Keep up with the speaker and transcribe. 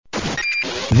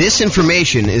This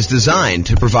information is designed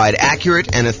to provide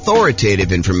accurate and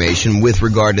authoritative information with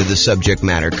regard to the subject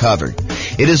matter covered.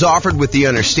 It is offered with the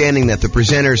understanding that the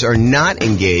presenters are not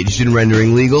engaged in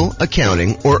rendering legal,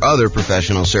 accounting, or other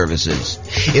professional services.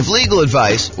 If legal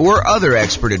advice or other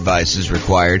expert advice is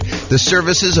required, the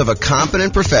services of a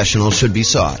competent professional should be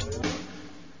sought.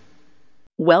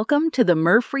 Welcome to the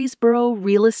Murfreesboro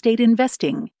Real Estate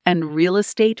Investing and Real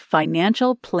Estate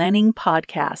Financial Planning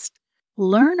Podcast.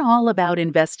 Learn all about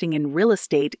investing in real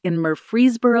estate in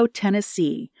Murfreesboro,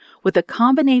 Tennessee, with a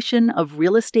combination of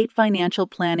real estate financial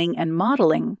planning and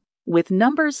modeling with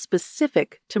numbers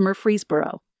specific to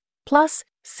Murfreesboro, plus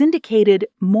syndicated,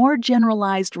 more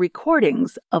generalized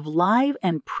recordings of live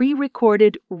and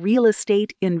pre-recorded real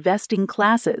estate investing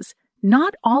classes,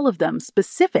 not all of them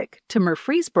specific to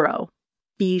Murfreesboro.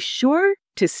 Be sure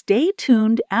to stay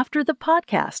tuned after the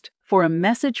podcast for a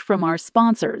message from our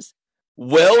sponsors.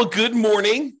 Well, good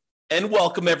morning and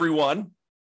welcome, everyone.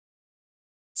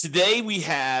 Today we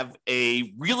have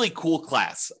a really cool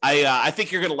class. I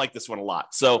think you're going to like this one a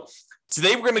lot. So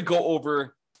today we're going to go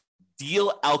over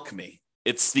Deal Alchemy.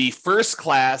 It's the first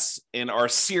class in our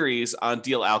series on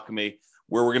Deal Alchemy,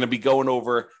 where we're going to be going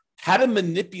over how to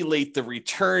manipulate the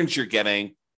returns you're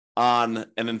getting on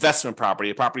an investment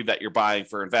property, a property that you're buying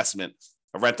for investment,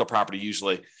 a rental property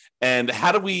usually, and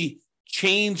how do we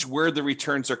change where the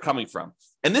returns are coming from.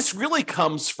 And this really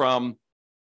comes from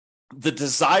the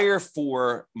desire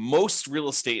for most real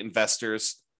estate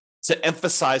investors to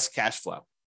emphasize cash flow.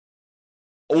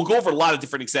 We'll go over a lot of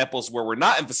different examples where we're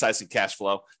not emphasizing cash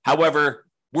flow. However,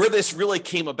 where this really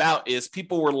came about is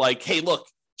people were like, hey, look,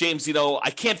 James, I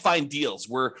can't find deals.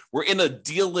 We're in a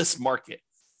deal-less market.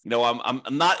 I'm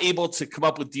not able to come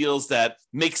up with deals that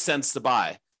make sense to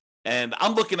buy. And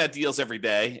I'm looking at deals every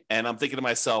day and I'm thinking to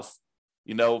myself,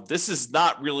 this is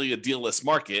not really a deal-less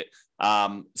market.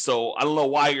 So I don't know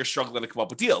why you're struggling to come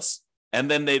up with deals. And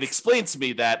then they'd explain to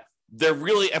me that they're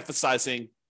really emphasizing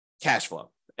cash flow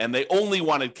and they only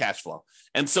wanted cash flow.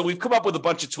 And so we've come up with a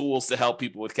bunch of tools to help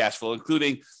people with cash flow,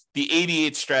 including the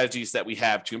 88 strategies that we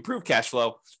have to improve cash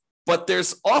flow. But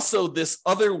there's also this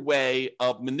other way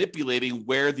of manipulating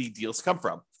where the deals come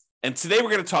from. And today we're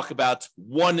going to talk about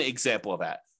one example of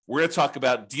that. We're going to talk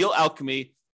about Deal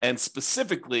Alchemy and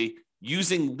specifically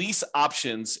using lease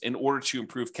options in order to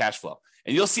improve cash flow.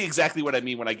 And you'll see exactly what I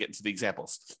mean when I get into the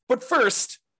examples. But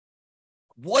first,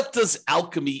 what does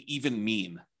alchemy even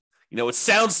mean? It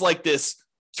sounds like this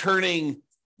turning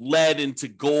lead into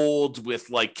gold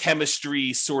with like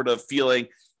chemistry sort of feeling.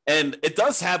 And it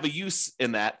does have a use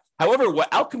in that. However,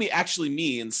 what alchemy actually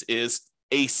means is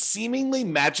a seemingly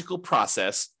magical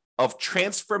process of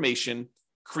transformation,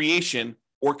 creation,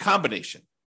 or combination.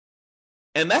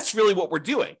 And that's really what we're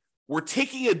doing. We're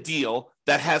taking a deal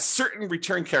that has certain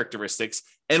return characteristics,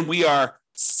 and we are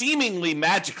seemingly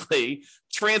magically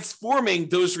transforming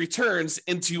those returns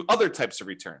into other types of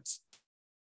returns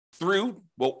through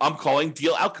what I'm calling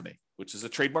deal alchemy, which is a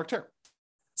trademark term.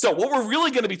 So what we're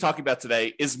really going to be talking about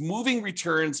today is moving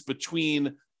returns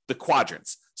between the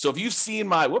quadrants. So if you've seen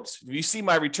my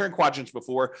return quadrants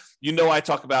before, I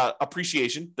talk about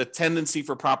appreciation, the tendency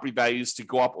for property values to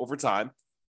go up over time,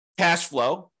 cash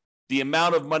flow, the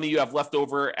amount of money you have left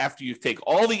over after you take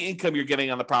all the income you're getting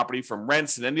on the property from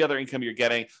rents and any other income you're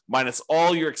getting, minus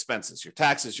all your expenses, your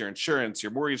taxes, your insurance,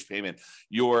 your mortgage payment,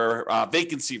 your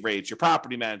vacancy rates, your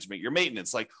property management, your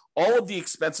maintenance, like all of the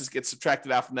expenses get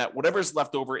subtracted out from that. Whatever's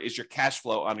left over is your cash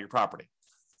flow on your property.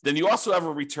 Then you also have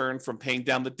a return from paying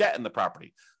down the debt in the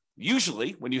property.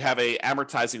 Usually when you have a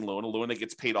amortizing loan, a loan that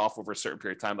gets paid off over a certain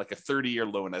period of time, like a 30-year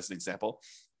loan as an example,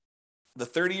 the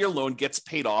 30-year loan gets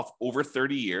paid off over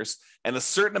 30 years, and a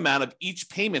certain amount of each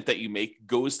payment that you make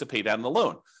goes to pay down the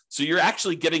loan. So you're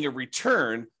actually getting a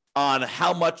return on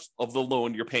how much of the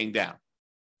loan you're paying down.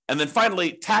 And then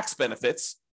finally, tax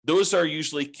benefits. Those are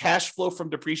usually cash flow from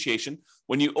depreciation.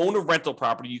 When you own a rental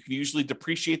property, you can usually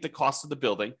depreciate the cost of the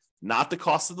building, not the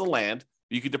cost of the land.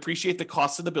 You can depreciate the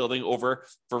cost of the building over,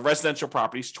 for residential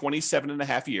properties, 27 and a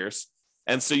half years.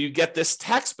 And so you get this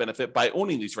tax benefit by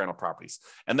owning these rental properties.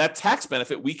 And that tax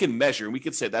benefit we can measure, and we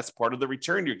can say that's part of the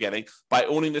return you're getting by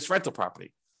owning this rental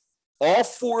property. All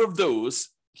four of those,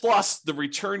 plus the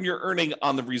return you're earning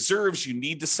on the reserves you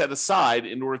need to set aside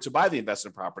in order to buy the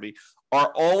investment property,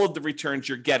 are all of the returns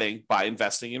you're getting by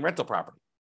investing in rental property.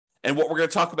 And what we're going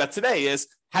to talk about today is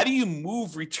how do you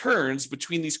move returns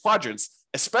between these quadrants,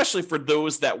 especially for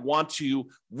those that want to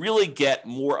really get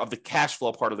more of the cash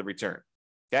flow part of the return.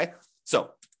 Okay.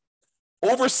 So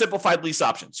oversimplified lease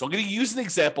options. So I'm going to use an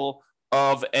example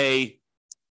of a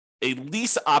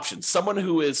lease option, someone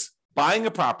who is buying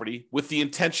a property with the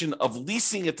intention of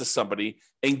leasing it to somebody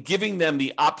and giving them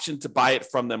the option to buy it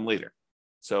from them later.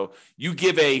 So you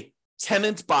give a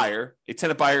tenant buyer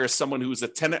is someone who is a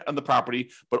tenant on the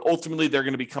property, but ultimately they're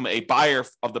going to become a buyer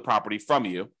of the property from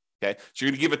you. Okay. So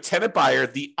you're going to give a tenant buyer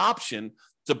the option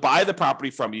to buy the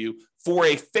property from you for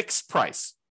a fixed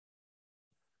price.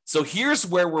 So here's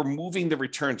where we're moving the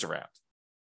returns around.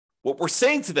 What we're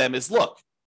saying to them is, look,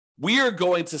 we are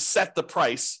going to set the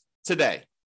price today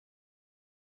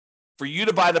for you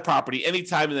to buy the property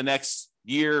anytime in the next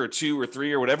year or 2 or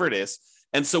 3 or whatever it is.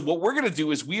 And so what we're going to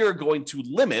do is we are going to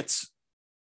limit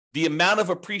the amount of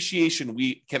appreciation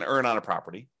we can earn on a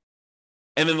property.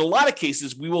 And in a lot of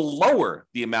cases, we will lower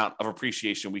the amount of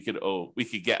appreciation we could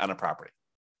get on a property.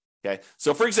 Okay.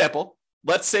 So for example,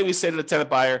 let's say we say to the tenant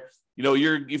buyer,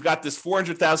 you've got this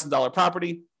 $400,000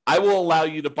 property. I will allow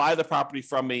you to buy the property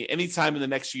from me anytime in the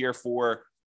next year for,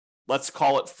 let's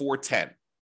call it $410,000.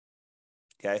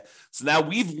 Okay. So now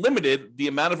we've limited the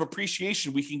amount of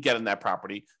appreciation we can get in that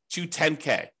property to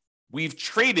 $10,000. We've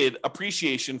traded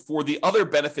appreciation for the other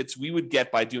benefits we would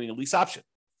get by doing a lease option.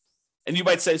 And you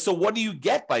might say, so what do you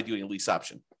get by doing a lease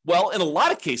option? Well, in a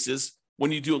lot of cases,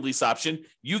 when you do a lease option,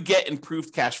 you get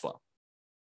improved cash flow.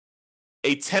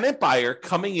 A tenant buyer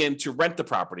coming in to rent the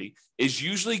property is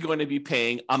usually going to be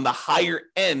paying on the higher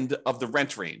end of the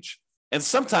rent range, and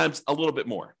sometimes a little bit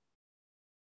more.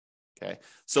 Okay.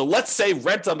 So let's say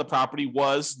rent on the property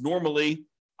was normally,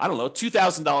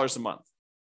 $2,000 a month.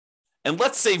 And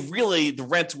let's say really the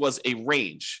rent was a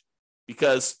range,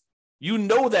 because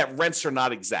that rents are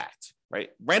not exact,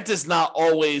 right? Rent is not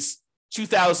always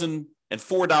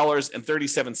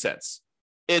 $2,004.37.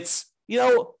 It's,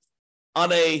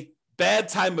 on a bad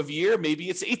time of year, maybe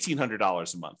it's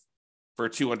 $1,800 a month for a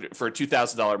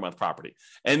 $2,000 a month property.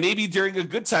 And maybe during a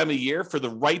good time of year for the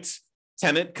right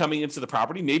tenant coming into the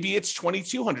property, maybe it's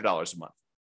 $2,200 a month.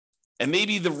 And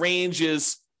maybe the range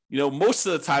is, most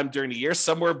of the time during the year,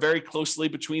 somewhere very closely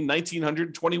between $1,900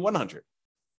 and $2,100.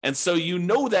 And so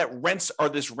that rents are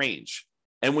this range.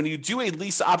 And when you do a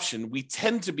lease option, we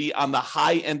tend to be on the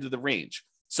high end of the range.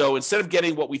 So instead of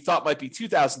getting what we thought might be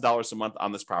 $2,000 a month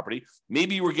on this property,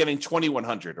 maybe we're getting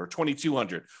 $2,100 or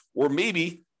 $2,200, or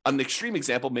maybe an extreme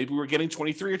example, maybe we're getting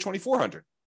 $2,300 or $2,400.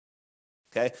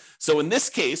 Okay. So in this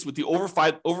case, with the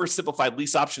oversimplified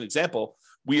lease option example,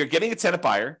 we are getting a tenant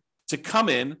buyer to come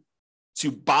in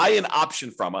to buy an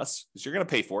option from us, because you're going to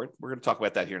pay for it. We're going to talk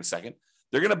about that here in a second.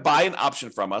 They're going to buy an option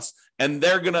from us, and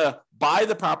they're going to buy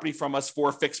the property from us for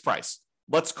a fixed price.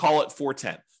 Let's call it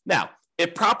 $410,000. Now,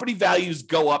 if property values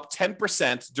go up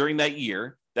 10% during that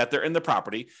year that they're in the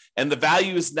property, and the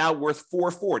value is now worth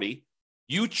 $440,000,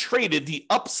 you traded the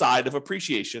upside of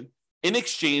appreciation in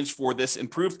exchange for this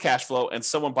improved cash flow and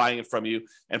someone buying it from you,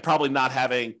 and probably not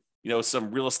having some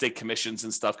real estate commissions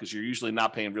and stuff, because you're usually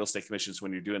not paying real estate commissions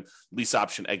when you're doing lease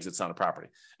option exits on a property.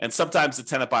 And sometimes the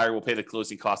tenant buyer will pay the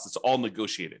closing costs. It's all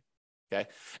negotiated. Okay.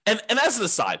 And as an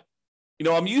aside,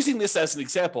 I'm using this as an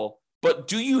example, but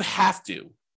do you have to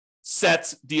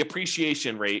set the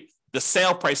appreciation rate, the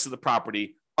sale price of the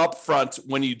property up front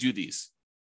when you do these?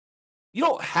 You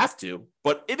don't have to,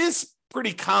 but it is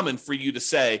pretty common for you to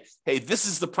say, hey, this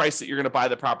is the price that you're going to buy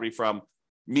the property from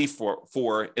me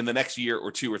for in the next year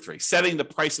or 2 or 3, setting the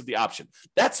price of the option.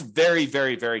 That's very,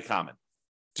 very, very common.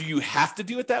 Do you have to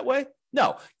do it that way?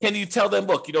 No. Can you tell them,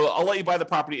 look, I'll let you buy the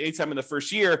property anytime in the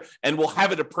first year, and we'll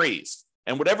have it appraised.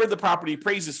 And whatever the property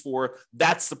appraises for,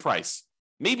 that's the price.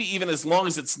 Maybe even as long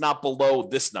as it's not below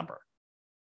this number.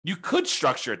 You could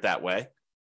structure it that way.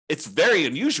 It's very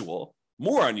unusual,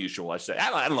 more unusual, I say.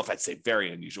 I don't know if I'd say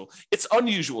very unusual. It's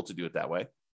unusual to do it that way.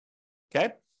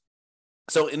 Okay.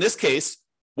 So in this case,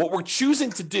 what we're choosing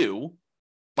to do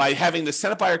by having the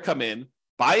tenant buyer come in,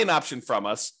 buy an option from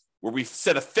us, where we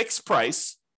set a fixed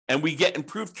price and we get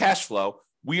improved cash flow,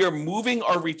 we are moving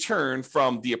our return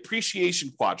from the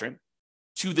appreciation quadrant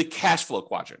to the cash flow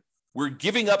quadrant. We're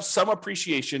giving up some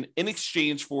appreciation in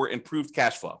exchange for improved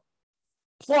cash flow.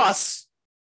 Plus,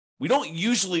 we don't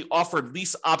usually offer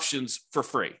lease options for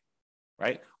free,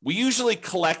 right? We usually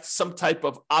collect some type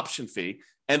of option fee.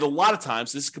 And a lot of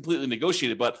times, this is completely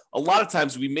negotiated, but a lot of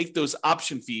times we make those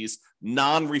option fees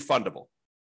non-refundable,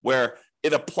 where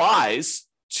it applies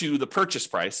to the purchase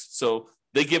price. So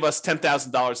they give us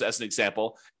 $10,000 as an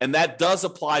example, and that does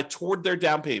apply toward their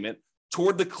down payment,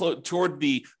 toward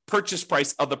the purchase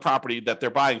price of the property that they're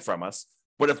buying from us.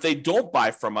 But if they don't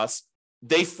buy from us,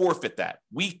 they forfeit that.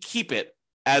 We keep it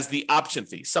as the option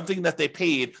fee, something that they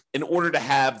paid in order to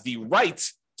have the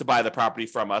right to buy the property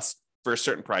from us for a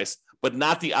certain price, but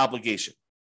not the obligation.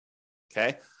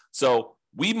 Okay. So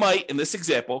we might, in this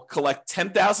example, collect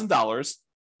 $10,000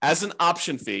 as an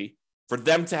option fee for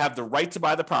them to have the right to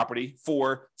buy the property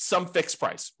for some fixed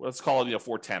price. Let's call it,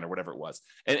 410 or whatever it was.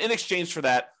 And in exchange for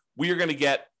that, we are going to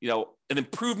get, an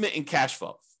improvement in cash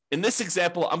flow. In this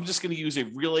example, I'm just going to use a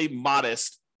really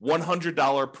modest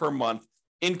 $100 per month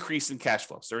increase in cash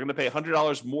flow. So we're going to pay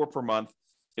 $100 more per month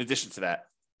in addition to that.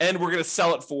 And we're going to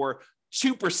sell it for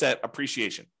 2%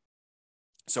 appreciation.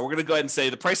 So we're going to go ahead and say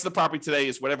the price of the property today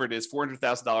is whatever it is,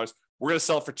 $400,000. We're going to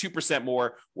sell it for 2%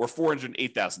 more, or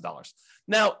 $408,000.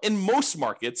 Now, in most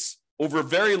markets, over a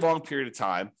very long period of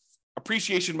time,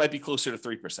 appreciation might be closer to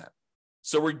 3%.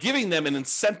 So we're giving them an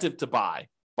incentive to buy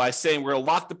by saying we're going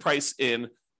to lock the price in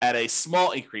at a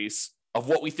small increase of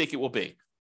what we think it will be.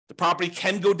 The property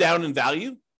can go down in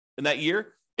value in that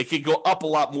year. It could go up a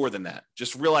lot more than that.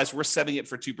 Just realize we're setting it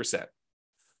for 2%.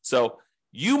 So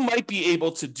you might be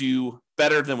able to do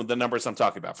better than the numbers I'm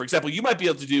talking about. For example, you might be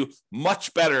able to do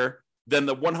much better than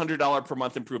the $100 per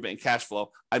month improvement in cash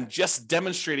flow. I'm just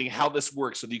demonstrating how this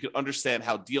works so that you can understand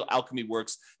how Deal Alchemy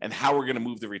works and how we're going to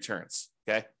move the returns.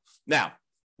 Okay. Now,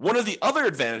 one of the other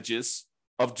advantages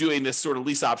of doing this sort of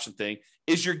lease option thing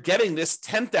is you're getting this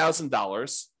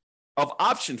 $10,000 of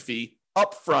option fee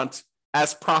upfront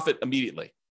as profit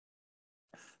immediately.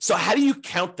 So how do you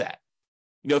count that?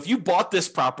 If you bought this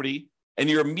property and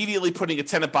you're immediately putting a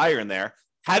tenant buyer in there,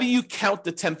 how do you count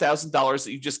the $10,000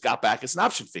 that you just got back as an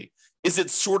option fee? Is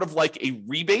it sort of like a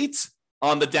rebate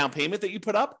on the down payment that you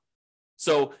put up?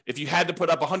 So if you had to put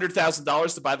up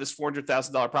 $100,000 to buy this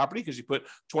 $400,000 property because you put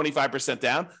 25%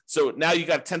 down, so now you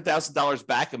got $10,000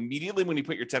 back immediately when you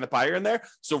put your tenant buyer in there.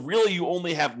 So really you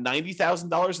only have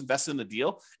 $90,000 invested in the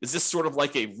deal. Is this sort of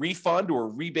like a refund or a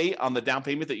rebate on the down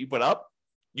payment that you put up?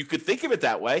 You could think of it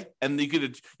that way, and you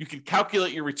could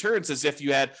calculate your returns as if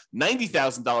you had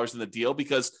 $90,000 in the deal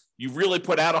because you really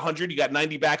put out 100, you got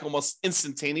 90 back almost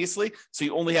instantaneously. So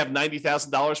you only have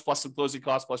 $90,000 plus some closing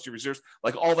costs plus your reserves,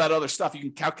 like all that other stuff. You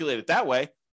can calculate it that way,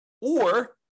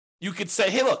 or you could say,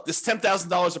 "Hey, look, this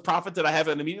 $10,000 of profit that I have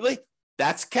immediately,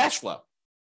 that's cash flow."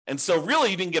 And so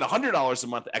really, you didn't get $100 a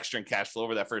month extra in cash flow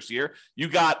over that first year. You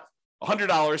got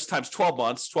 $100 times 12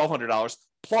 months, $1,200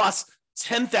 plus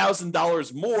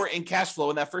 $10,000 more in cash flow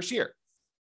in that first year.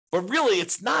 But really,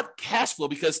 it's not cash flow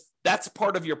because that's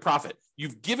part of your profit.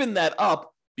 You've given that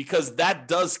up because that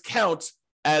does count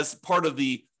as part of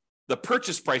the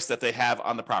purchase price that they have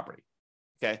on the property.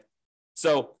 Okay.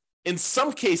 So in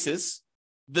some cases,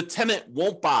 the tenant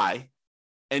won't buy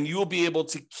and you will be able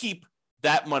to keep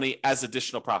that money as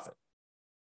additional profit.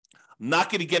 I'm not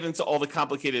going to get into all the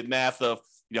complicated math of,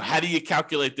 how do you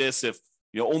calculate this if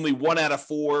only 1 out of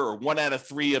 4 or 1 out of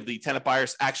 3 of the tenant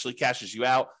buyers actually cashes you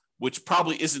out, which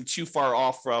probably isn't too far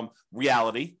off from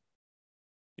reality,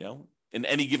 in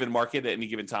any given market at any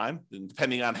given time, and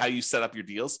depending on how you set up your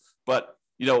deals. But,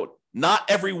 not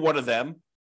every one of them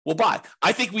will buy.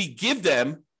 I think we give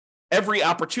them every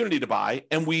opportunity to buy,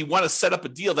 and we want to set up a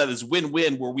deal that is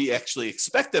win-win where we actually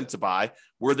expect them to buy,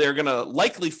 where they're going to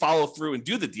likely follow through and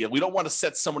do the deal. We don't want to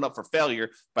set someone up for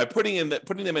failure by putting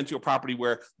them into a property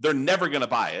where they're never going to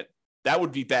buy it. That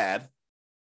would be bad.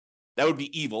 That would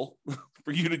be evil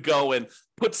for you to go and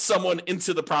put someone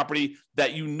into the property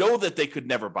that that they could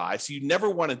never buy. So you never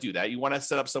want to do that. You want to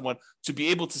set up someone to be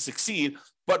able to succeed,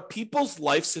 but people's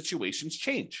life situations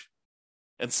change.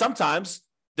 And sometimes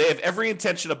they have every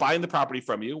intention of buying the property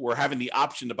from you or having the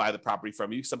option to buy the property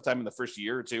from you sometime in the first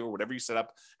year or two or whatever you set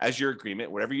up as your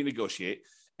agreement, whatever you negotiate.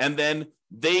 And then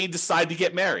they decide to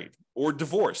get married or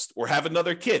divorced or have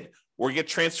another kid or get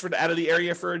transferred out of the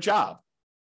area for a job.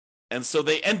 And so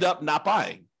they end up not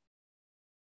buying.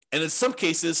 And in some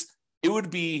cases, it would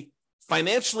be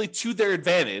financially to their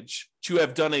advantage to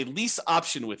have done a lease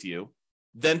option with you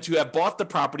than to have bought the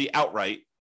property outright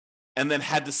and then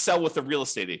had to sell with a real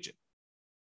estate agent.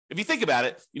 If you think about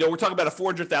it, we're talking about a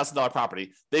 $400,000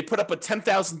 property. They put up a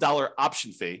 $10,000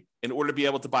 option fee in order to be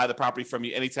able to buy the property from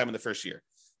you anytime in the first year.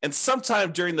 And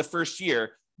sometime during the first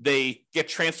year, they get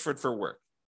transferred for work.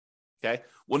 Okay.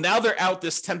 Well, now they're out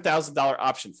this $10,000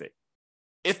 option fee.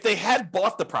 If they had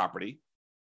bought the property,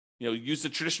 used a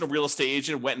traditional real estate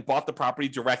agent, went and bought the property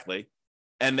directly,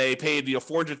 and they paid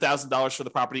 $400,000 for the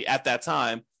property at that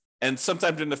time, and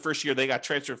sometime during the first year they got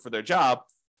transferred for their job,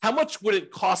 how much would it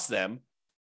cost them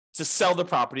to sell the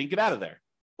property and get out of there?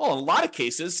 Well, in a lot of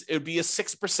cases, it would be a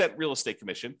 6% real estate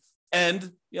commission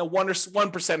and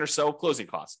 1% or so closing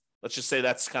costs. Let's just say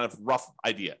that's kind of a rough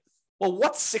idea. Well,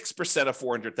 what's 6% of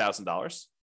 $400,000?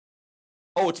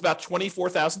 Oh, it's about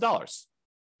 $24,000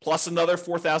 plus another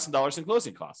 $4,000 in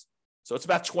closing costs. So it's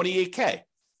about $28K.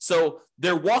 So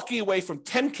they're walking away from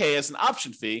 $10K as an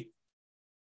option fee.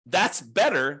 That's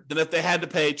better than if they had to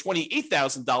pay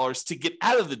 $28,000 to get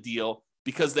out of the deal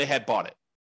because they had bought it.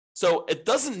 So it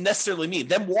doesn't necessarily mean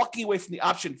them walking away from the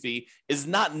option fee is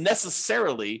not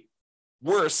necessarily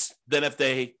worse than if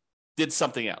they did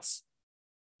something else.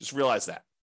 Just realize that.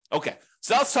 Okay,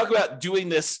 so now let's talk about doing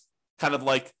this kind of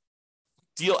like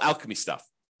deal alchemy stuff.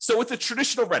 So with the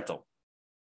traditional rental,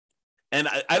 and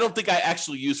I don't think I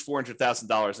actually use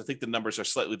 $400,000. I think the numbers are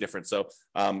slightly different. So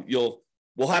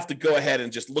we'll have to go ahead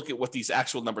and just look at what these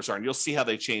actual numbers are, and you'll see how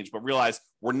they change. But realize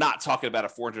we're not talking about a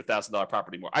 $400,000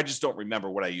 property anymore. I just don't remember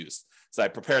what I used. So I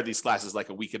prepared these classes like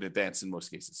a week in advance in most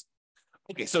cases.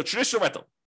 Okay, so traditional rental.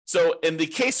 So in the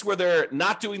case where they're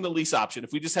not doing the lease option,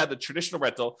 if we just had the traditional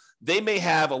rental, they may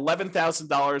have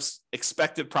 $11,000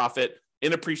 expected profit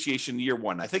in appreciation year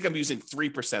one. I think I'm using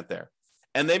 3% there.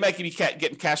 And they might be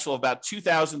getting cash flow of about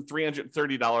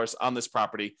 $2,330 on this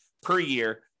property per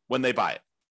year when they buy it.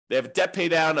 They have a debt pay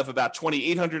down of about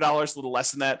 $2,800, a little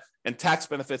less than that, and tax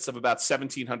benefits of about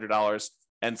 $1,700.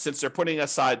 And since they're putting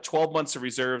aside 12 months of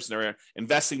reserves and they're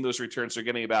investing those returns, they're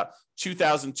getting about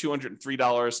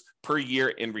 $2,203 per year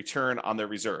in return on their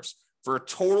reserves for a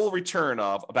total return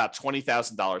of about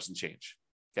 $20,000 and change.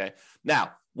 Okay.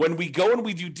 Now, when we go and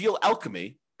we do deal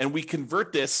alchemy and we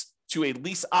convert this to a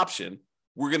lease option,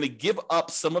 we're going to give up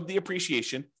some of the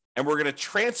appreciation and we're going to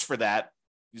transfer that.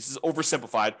 This is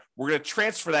oversimplified. We're going to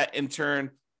transfer that in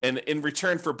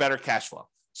return for better cash flow.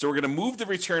 So we're going to move the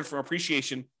return from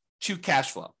appreciation to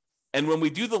cash flow. And when we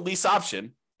do the lease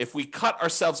option, if we cut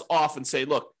ourselves off and say,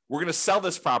 look, we're going to sell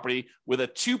this property with a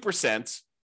 2%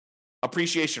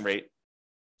 appreciation rate,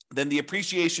 then the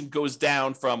appreciation goes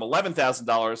down from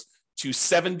 $11,000 to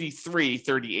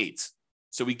 $73,338.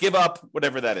 So we give up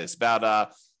whatever that is,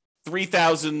 about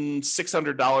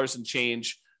 $3,600 and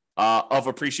change of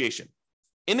appreciation.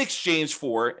 In exchange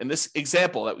for, in this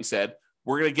example that we said,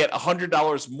 we're going to get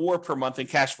 $100 more per month in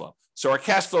cash flow. So our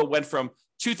cash flow went from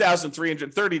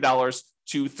 $2,330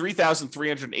 to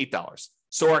 $3,308.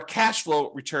 So our cash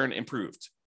flow return improved,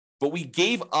 but we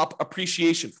gave up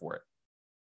appreciation for it.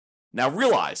 Now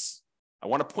realize, I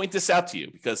want to point this out to you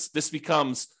because this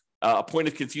becomes a point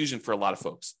of confusion for a lot of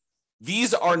folks.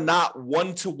 These are not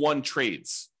one-to-one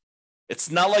trades. It's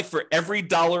not like for every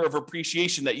dollar of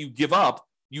appreciation that you give up,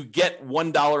 you get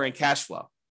 $1 in cash flow.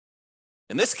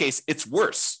 In this case, it's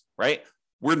worse, right?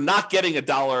 We're not getting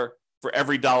 $1 for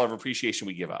every dollar of appreciation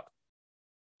we give up.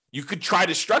 You could try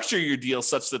to structure your deal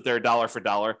such that they're dollar for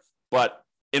dollar, but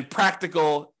in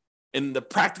the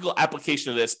practical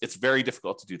application of this, it's very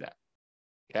difficult to do that.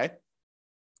 Okay.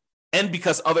 And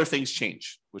because other things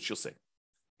change, which you'll see.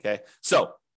 Okay.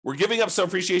 So we're giving up some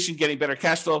appreciation, getting better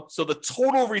cash flow. So the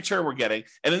total return we're getting,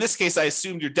 and in this case, I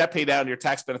assumed your debt pay down and your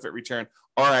tax benefit return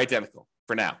are identical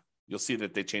for now. You'll see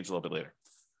that they change a little bit later.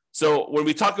 So when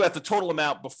we talk about the total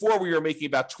amount, before we were making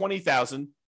about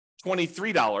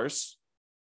 $20,023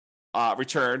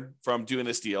 return from doing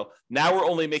this deal. Now we're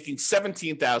only making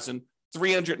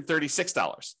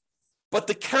 $17,336. But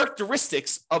the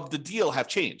characteristics of the deal have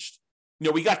changed. You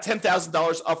know, we got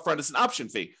 $10,000 upfront as an option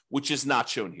fee, which is not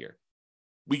shown here.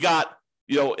 We got,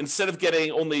 instead of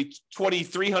getting only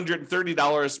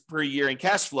 $2,330 per year in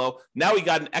cash flow, now we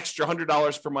got an extra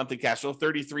 $100 per month in cash flow,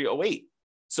 $3,308.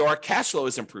 So our cash flow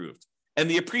is improved. And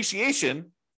the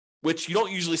appreciation, which you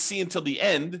don't usually see until the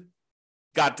end,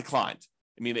 got declined.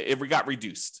 I mean, it got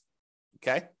reduced.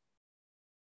 Okay?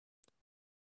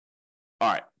 All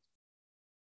right.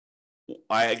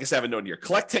 I guess I have a note here.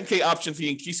 Collect $10K option fee,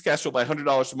 increase cash flow by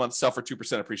 $100 a month, sell for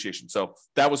 2% appreciation. So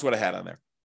that was what I had on there.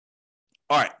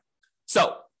 All right.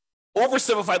 So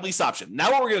oversimplified lease option.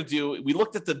 Now what we're going to do, we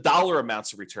looked at the dollar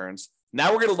amounts of returns.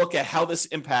 Now we're going to look at how this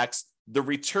impacts the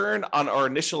return on our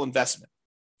initial investment.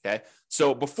 Okay.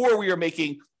 So before we were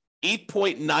making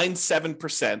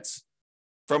 8.97%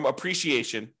 from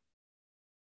appreciation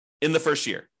in the first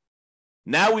year.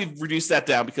 Now we've reduced that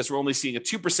down because we're only seeing a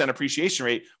 2% appreciation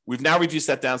rate. We've now reduced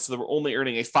that down so that we're only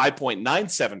earning a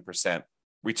 5.97%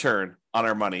 return on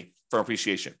our money from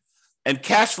appreciation. And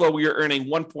cash flow, we are earning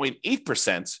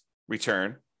 1.8%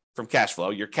 return from cash flow,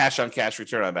 your cash on cash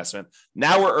return on investment.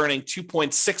 Now we're earning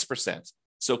 2.6%.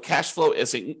 So cash flow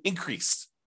is increased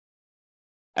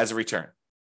as a return.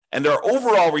 And our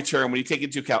overall return, when you take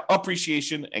into account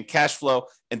appreciation and cash flow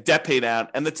and debt pay down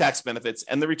and the tax benefits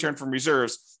and the return from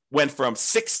reserves, went from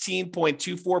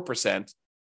 16.24%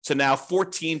 to now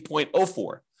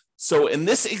 14.04%. So in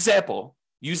this example,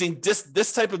 using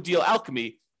this type of deal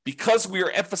alchemy, because we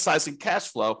are emphasizing cash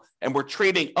flow and we're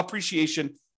trading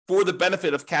appreciation for the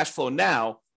benefit of cash flow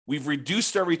now, we've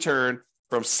reduced our return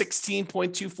from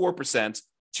 16.24%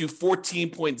 to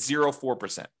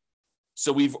 14.04%.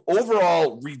 So we've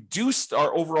overall reduced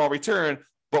our overall return,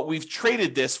 but we've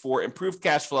traded this for improved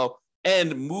cash flow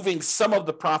and moving some of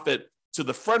the profit to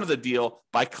the front of the deal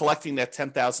by collecting that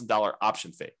 $10,000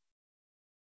 option fee.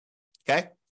 Okay?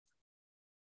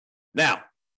 Now,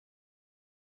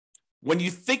 when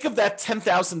you think of that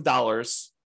 $10,000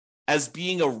 as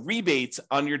being a rebate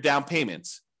on your down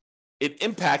payments, it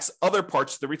impacts other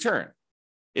parts of the return.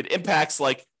 It impacts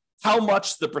like how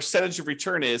much the percentage of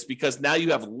return is, because now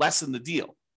you have less in the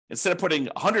deal. Instead of putting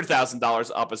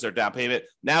 $100,000 up as our down payment,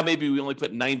 now maybe we only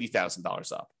put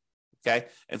 $90,000 up. Okay.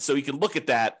 And so you can look at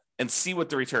that and see what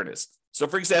the return is. So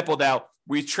for example, now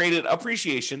we traded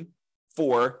appreciation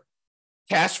for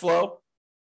cash flow,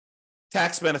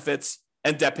 tax benefits,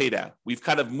 and debt pay down. We've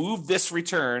kind of moved this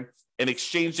return and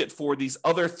exchanged it for these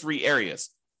other three areas.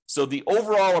 So the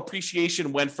overall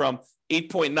appreciation went from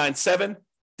 8.97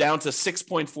 down to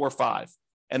 6.45.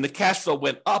 And the cash flow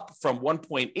went up from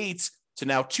 1.8 to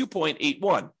now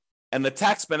 2.81. And the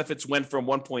tax benefits went from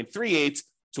 1.38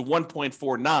 to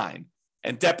 1.49.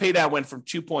 And debt pay down went from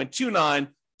 2.29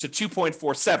 to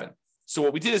 2.47. So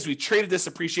what we did is we traded this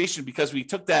appreciation because we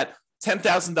took that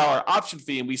 $10,000 option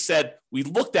fee and we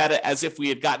looked at it as if we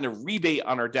had gotten a rebate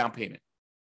on our down payment.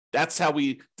 That's how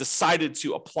we decided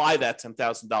to apply that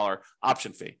 $10,000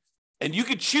 option fee. And you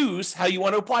could choose how you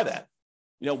want to apply that.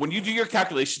 You know, when you do your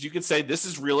calculations, you could say, this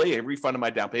is really a refund of my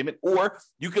down payment, or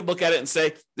you could look at it and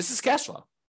say, this is cash flow,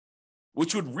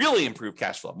 which would really improve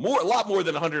cash flow, a lot more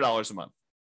than $100 a month,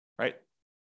 right?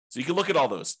 So you can look at all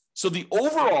those. So the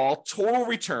overall total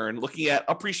return, looking at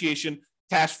appreciation,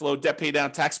 cash flow, debt pay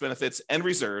down, tax benefits, and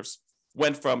reserves,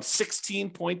 went from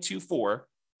 16.24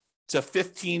 to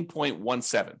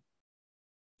 15.17.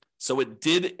 So it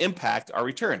did impact our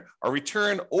return. Our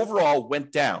return overall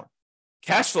went down.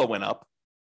 Cash flow went up,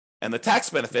 and the tax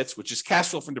benefits, which is cash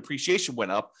flow from depreciation,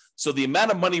 went up. So the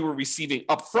amount of money we're receiving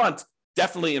upfront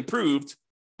definitely improved,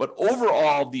 but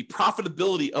overall, the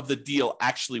profitability of the deal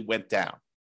actually went down.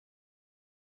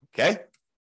 Okay?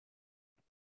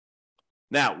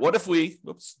 Now, what if we,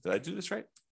 did I do this right?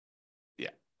 Yeah,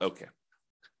 okay.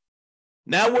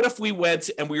 Now, what if we went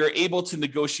and we were able to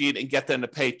negotiate and get them to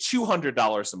pay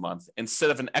 $200 a month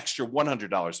instead of an extra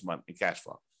 $100 a month in cash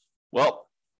flow? Well,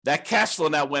 that cash flow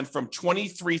now went from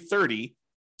 $2,330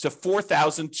 to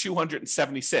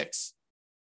 $4,276.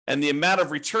 And the amount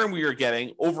of return we were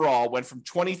getting overall went from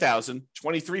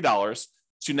 $23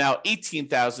 to now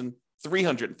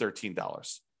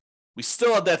 $18,313. We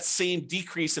still had that same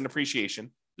decrease in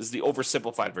appreciation. This is the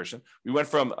oversimplified version. We went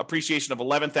from appreciation of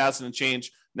 $11,000 and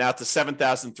change now to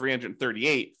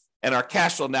 $7,338. And our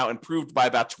cash flow now improved by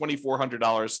about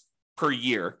 $2,400 per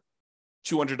year,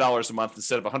 $200 a month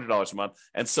instead of $100 a month.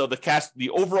 And so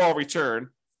the overall return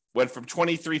went from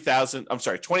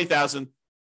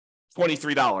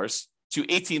 $20,023 to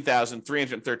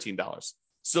 $18,313.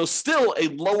 So still a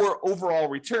lower overall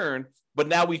return, but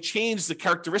now we changed the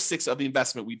characteristics of the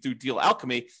investment we through Deal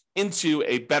Alchemy into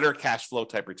a better cash flow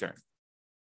type return.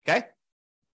 Okay?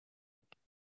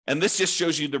 And this just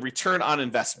shows you the return on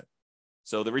investment.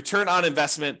 So the return on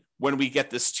investment, when we get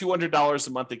this $200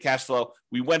 a month in cash flow,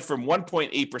 we went from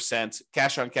 1.8%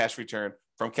 cash on cash return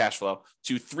from cash flow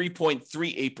to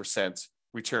 3.38%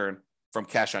 return from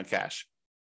cash on cash.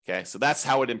 Okay, so that's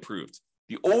how it improved.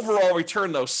 The overall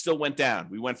return, though, still went down.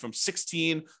 We went from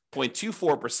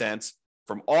 16.24%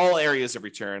 from all areas of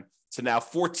return to now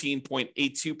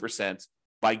 14.82%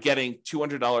 by getting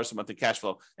 $200 a month in cash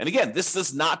flow. And again, this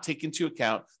does not take into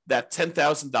account that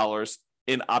 $10,000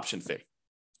 in option fee.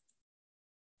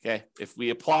 Okay, if we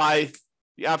apply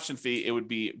the option fee, it would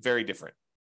be very different,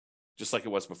 just like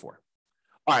it was before.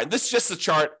 All right, this is just a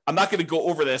chart. I'm not going to go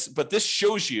over this, but this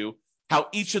shows you how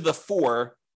each of the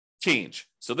four change.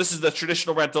 So this is the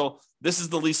traditional rental. This is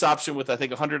the lease option with, I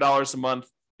think, $100 a month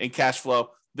in cash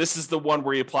flow. This is the one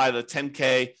where you apply the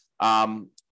 $10K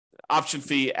option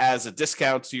fee as a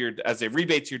discount to as a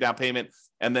rebate to your down payment.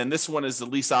 And then this one is the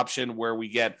lease option where we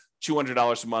get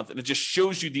 $200 a month. And it just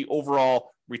shows you the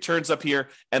overall returns up here.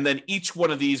 And then each one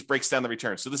of these breaks down the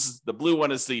return. So this is the blue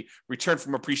one is the return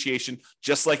from appreciation,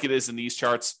 just like it is in these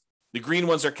charts. The green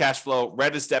ones are cash flow.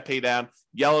 Red is debt pay down.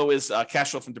 Yellow is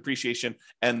cash flow from depreciation.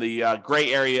 And the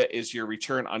gray area is your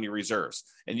return on your reserves.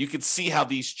 And you can see how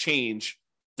these change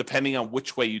depending on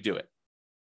which way you do it.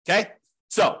 Okay?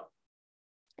 So,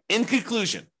 in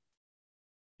conclusion,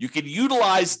 you can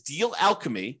utilize Deal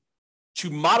Alchemy to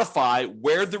modify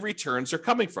where the returns are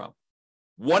coming from.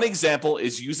 One example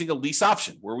is using a lease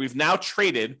option where we've now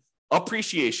traded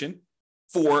appreciation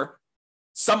for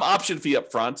some option fee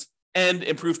up front and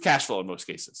improved cash flow in most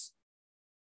cases.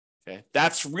 Okay,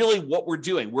 that's really what we're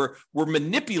doing. We're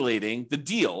manipulating the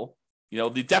deal. You know,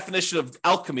 the definition of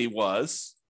alchemy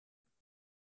was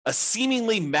a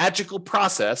seemingly magical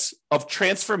process of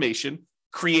transformation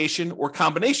creation, or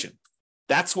combination.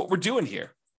 That's what we're doing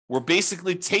here. We're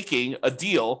basically taking a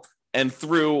deal and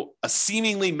through a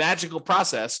seemingly magical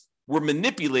process, we're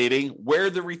manipulating where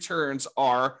the returns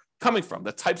are coming from,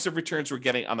 the types of returns we're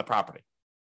getting on the property.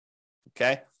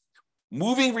 Okay?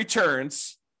 Moving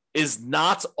returns is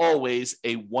not always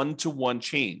a one-to-one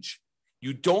change.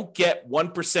 You don't get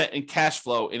 1% in cash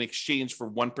flow in exchange for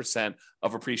 1%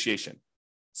 of appreciation.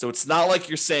 So it's not like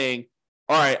you're saying,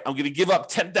 all right, I'm going to give up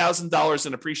 $10,000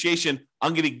 in appreciation.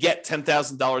 I'm going to get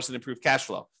 $10,000 in improved cash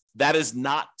flow. That is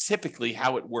not typically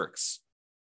how it works.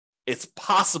 It's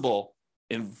possible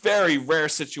in very rare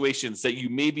situations that you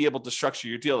may be able to structure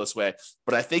your deal this way,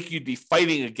 but I think you'd be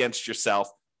fighting against yourself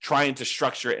trying to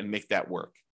structure it and make that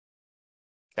work.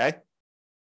 Okay?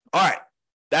 All right.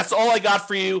 That's all I got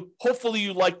for you. Hopefully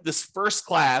you liked this first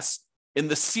class in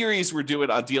the series we're doing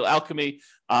on Deal Alchemy.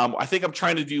 I think I'm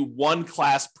trying to do one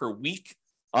class per week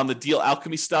on the Deal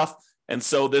Alchemy stuff. And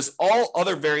so there's all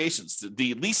other variations.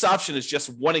 The lease option is just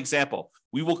one example.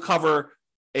 We will cover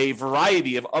a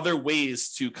variety of other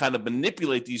ways to kind of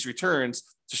manipulate these returns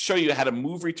to show you how to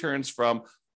move returns from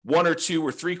 1 or 2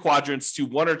 or 3 quadrants to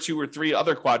 1 or 2 or 3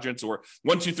 other quadrants, or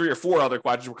 1, 2, 3 or 4 other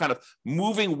quadrants. We're kind of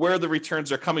moving where the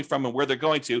returns are coming from and where they're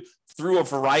going to through a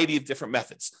variety of different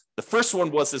methods. The first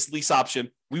one was this lease option.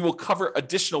 We will cover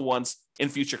additional ones in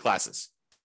future classes.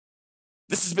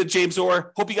 This has been James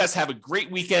Orr. Hope you guys have a great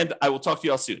weekend. I will talk to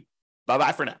you all soon.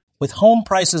 Bye-bye for now. With home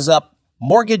prices up,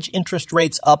 mortgage interest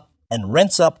rates up, and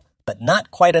rents up, but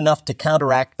not quite enough to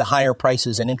counteract the higher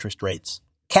prices and interest rates,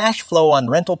 cash flow on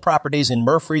rental properties in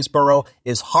Murfreesboro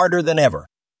is harder than ever.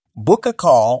 Book a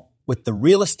call with the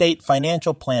Real Estate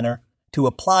Financial Planner to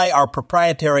apply our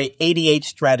proprietary 88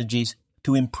 strategies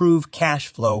to improve cash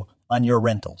flow on your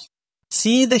rentals.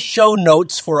 See the show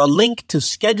notes for a link to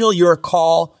schedule your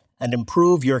call and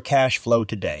improve your cash flow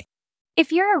today.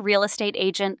 If you're a real estate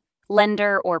agent,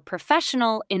 lender, or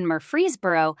professional in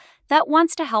Murfreesboro that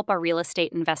wants to help our real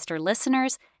estate investor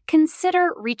listeners,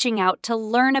 consider reaching out to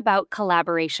learn about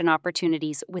collaboration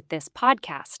opportunities with this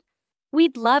podcast.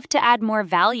 We'd love to add more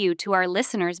value to our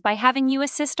listeners by having you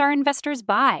assist our investors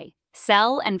buy,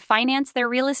 sell, and finance their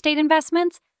real estate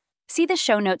investments. See the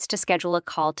show notes to schedule a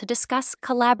call to discuss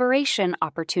collaboration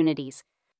opportunities.